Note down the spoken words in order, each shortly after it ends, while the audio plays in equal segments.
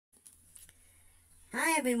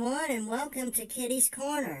Hi everyone and welcome to Kitty's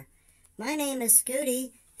Corner. My name is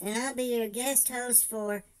Scooty and I'll be your guest host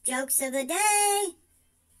for Jokes of the Day.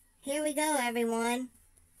 Here we go everyone.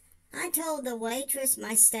 I told the waitress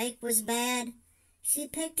my steak was bad. She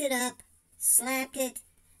picked it up, slapped it,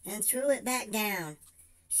 and threw it back down.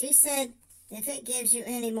 She said, if it gives you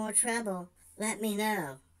any more trouble, let me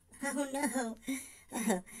know. Oh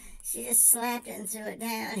no, she just slapped it and threw it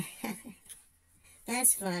down.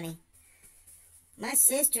 That's funny. My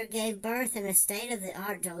sister gave birth in a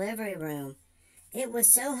state-of-the-art delivery room. It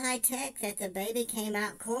was so high-tech that the baby came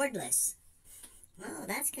out cordless. Oh,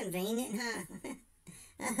 that's convenient,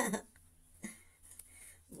 huh?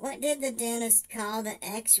 What did the dentist call the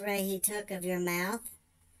x-ray he took of your mouth?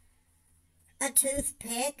 A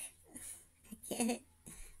toothpick? Get it?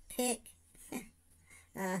 Pick.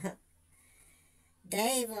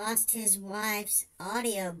 Dave lost his wife's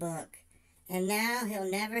audiobook, and now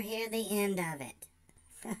he'll never hear the end of it.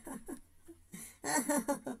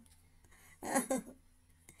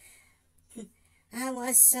 I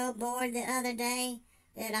was so bored the other day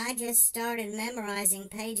that I just started memorizing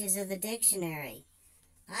pages of the dictionary.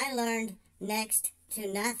 I learned next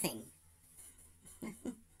to nothing.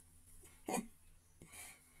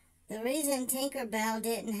 The reason Tinkerbell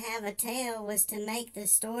didn't have a tail was to make the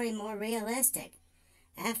story more realistic.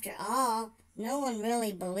 After all, no one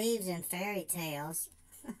really believes in fairy tales.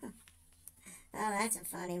 Oh, that's a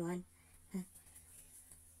funny one.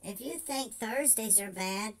 If you think Thursdays are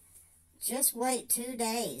bad, just wait 2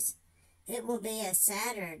 days. It will be a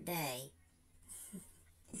Saturday.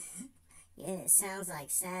 Yeah, it sounds like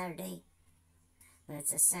Saturday, but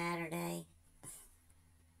it's a Saturday.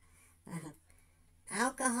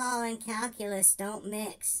 Alcohol and calculus don't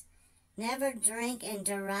mix. Never drink and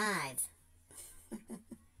derive.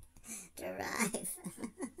 Derive.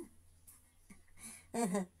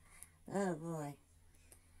 Oh boy.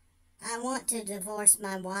 I want to divorce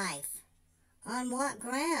my wife. On what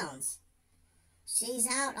grounds? She's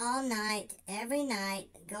out all night, every night,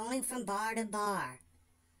 going from bar to bar.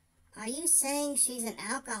 Are you saying she's an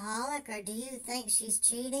alcoholic, or do you think she's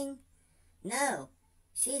cheating? No,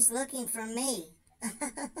 she's looking for me.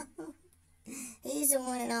 He's the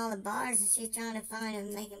one at all the bars and she's trying to find him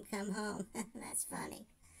and make him come home. That's funny.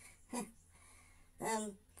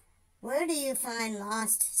 Where do you find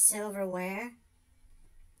lost silverware?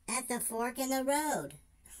 At the fork in the road.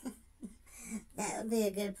 That would be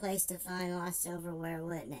a good place to find lost silverware,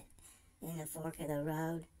 wouldn't it? In the fork of the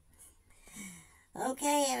road.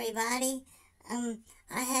 Okay, everybody.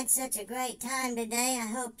 I had such a great time today. I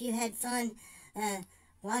hope you had fun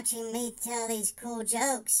watching me tell these cool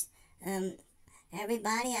jokes.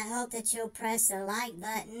 Everybody, I hope that you'll press the like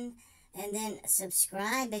button and then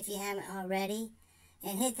subscribe if you haven't already.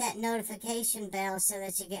 And hit that notification bell so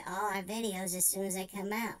that you get all our videos as soon as they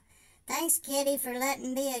come out. Thanks, Kitty, for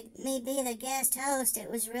letting me be the guest host. It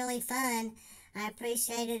was really fun. I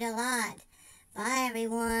appreciate it a lot. Bye,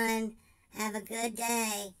 everyone. Have a good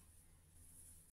day.